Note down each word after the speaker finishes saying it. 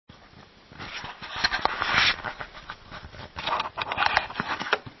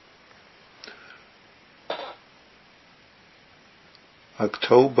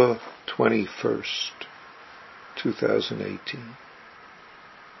October 21st, 2018.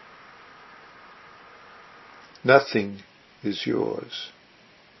 Nothing is yours.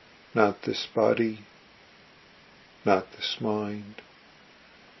 Not this body, not this mind,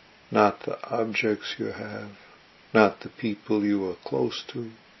 not the objects you have, not the people you are close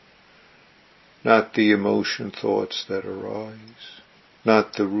to, not the emotion thoughts that arise,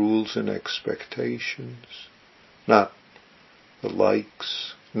 not the rules and expectations, not the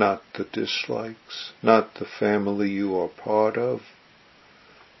likes, not the dislikes, not the family you are part of,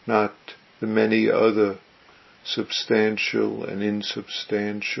 not the many other substantial and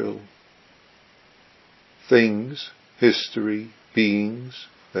insubstantial things, history, beings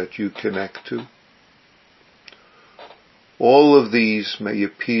that you connect to. All of these may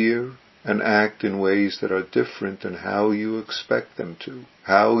appear and act in ways that are different than how you expect them to,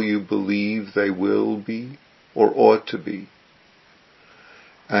 how you believe they will be or ought to be.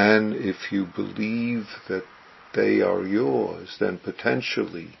 And if you believe that they are yours, then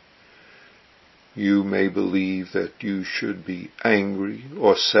potentially you may believe that you should be angry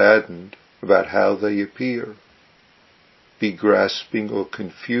or saddened about how they appear, be grasping or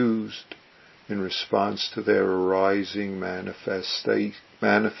confused in response to their arising, manifesting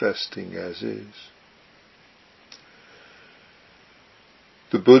as is.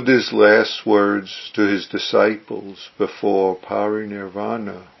 The Buddha's last words to his disciples before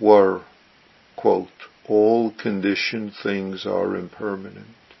parinirvana were, quote, "All conditioned things are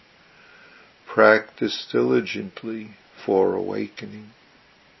impermanent. Practice diligently for awakening."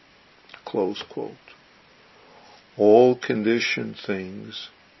 Close quote. All conditioned things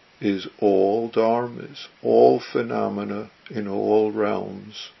is all dharmas, all phenomena in all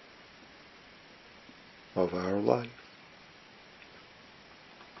realms of our life.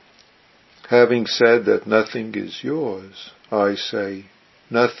 Having said that nothing is yours, I say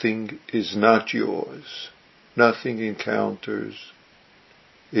nothing is not yours. Nothing encounters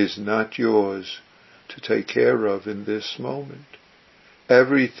is not yours to take care of in this moment.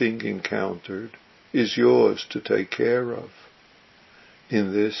 Everything encountered is yours to take care of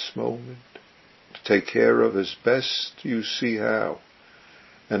in this moment, to take care of as best you see how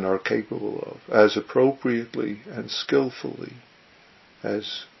and are capable of, as appropriately and skillfully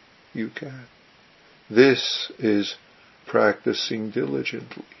as you can. This is practicing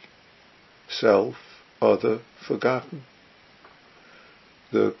diligently, self, other, forgotten.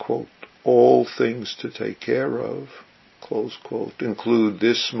 The, quote, all things to take care of, close quote, include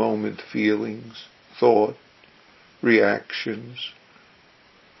this moment feelings, thought, reactions,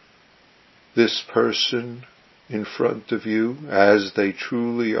 this person in front of you as they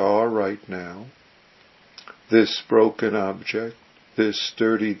truly are right now, this broken object, this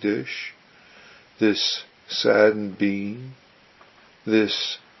dirty dish, this saddened being,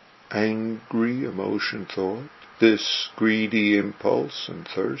 this angry emotion thought, this greedy impulse and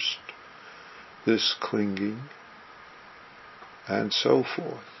thirst, this clinging, and so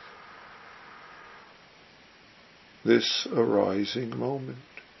forth. This arising moment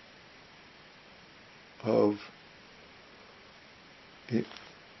of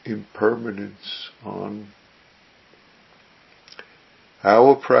impermanence on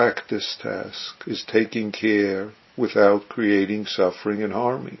our practice task is taking care without creating suffering and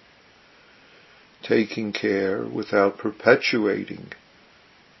harming, taking care without perpetuating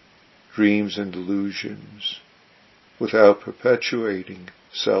dreams and delusions, without perpetuating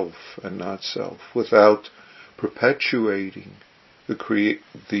self and not self, without perpetuating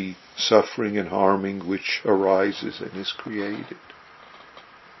the suffering and harming which arises and is created.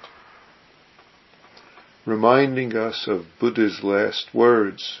 Reminding us of Buddha's last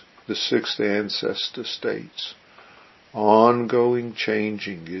words, the sixth ancestor states, ongoing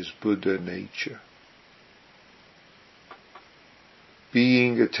changing is Buddha nature.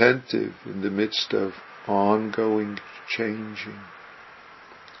 Being attentive in the midst of ongoing changing.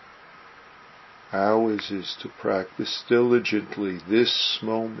 Ours is to practice diligently this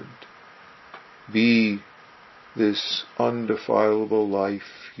moment. Be this undefilable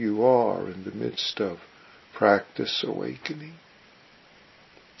life you are in the midst of practice awakening.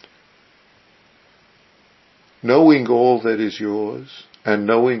 Knowing all that is yours and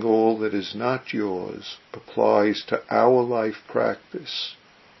knowing all that is not yours applies to our life practice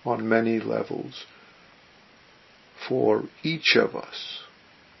on many levels for each of us,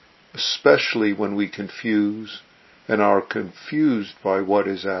 especially when we confuse and are confused by what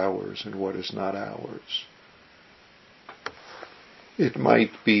is ours and what is not ours. It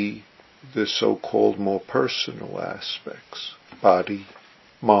might be the so-called more personal aspects, body,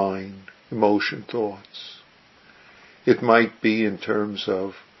 mind, emotion, thoughts. It might be in terms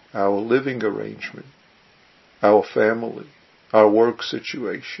of our living arrangement, our family, our work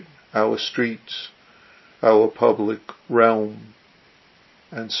situation, our streets, our public realm,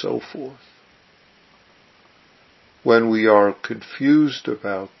 and so forth. When we are confused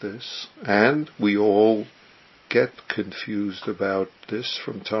about this, and we all get confused about this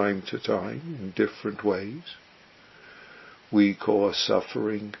from time to time in different ways, we cause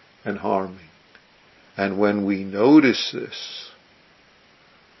suffering and harming. And when we notice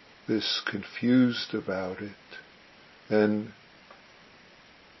this confused about it, then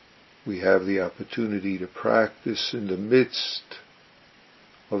we have the opportunity to practice in the midst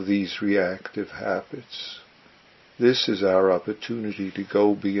of these reactive habits. This is our opportunity to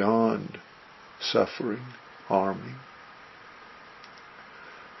go beyond suffering, harming.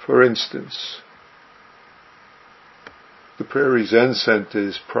 For instance, the Prairie Zen Center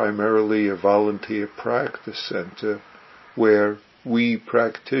is primarily a volunteer practice center where we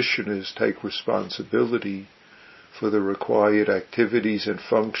practitioners take responsibility for the required activities and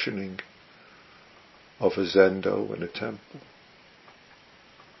functioning of a zendo and a temple.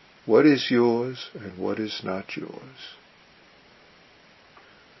 What is yours and what is not yours?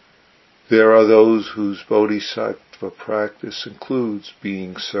 There are those whose bodhisattva practice includes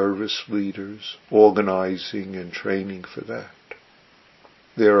being service leaders, organizing and training for that.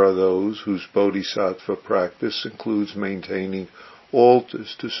 There are those whose bodhisattva practice includes maintaining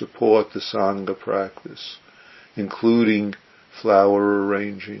altars to support the Sangha practice, including flower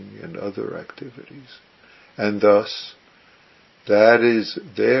arranging and other activities. And thus, that is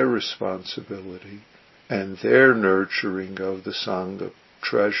their responsibility and their nurturing of the Sangha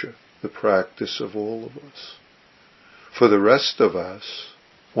treasure, the practice of all of us. For the rest of us,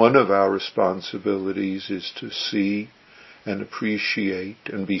 one of our responsibilities is to see and appreciate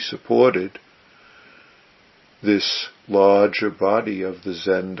and be supported this larger body of the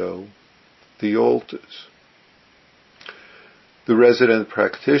zendo, the altars. The resident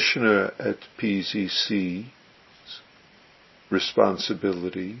practitioner at PZC's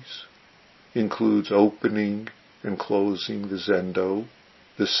responsibilities includes opening and closing the zendo,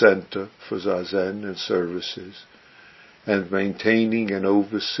 the center for zazen and services, and maintaining and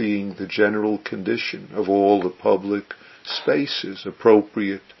overseeing the general condition of all the public spaces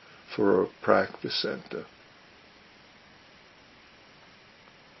appropriate for a practice center.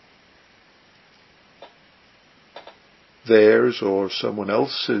 Theirs or someone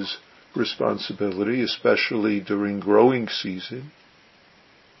else's responsibility, especially during growing season,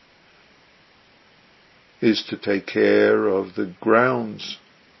 is to take care of the grounds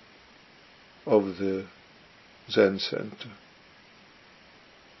of the Zen Center.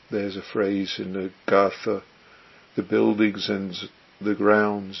 There's a phrase in the Gatha, the buildings and the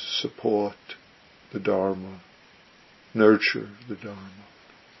grounds support the Dharma, nurture the Dharma.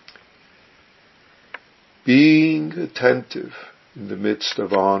 Being attentive in the midst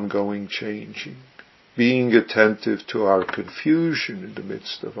of ongoing changing, being attentive to our confusion in the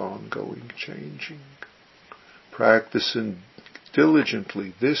midst of ongoing changing, practicing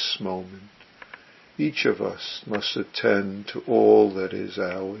diligently this moment, each of us must attend to all that is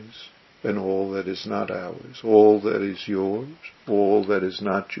ours and all that is not ours, all that is yours, all that is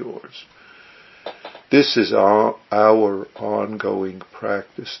not yours. This is our ongoing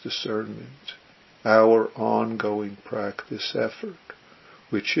practice discernment, our ongoing practice effort,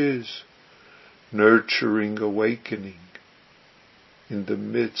 which is nurturing awakening in the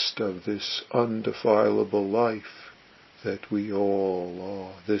midst of this undefilable life that we all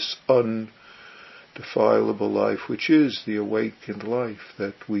are, this undefilable life which is the awakened life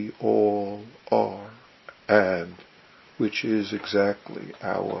that we all are, and which is exactly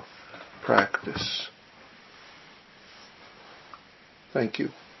our practice. Thank you.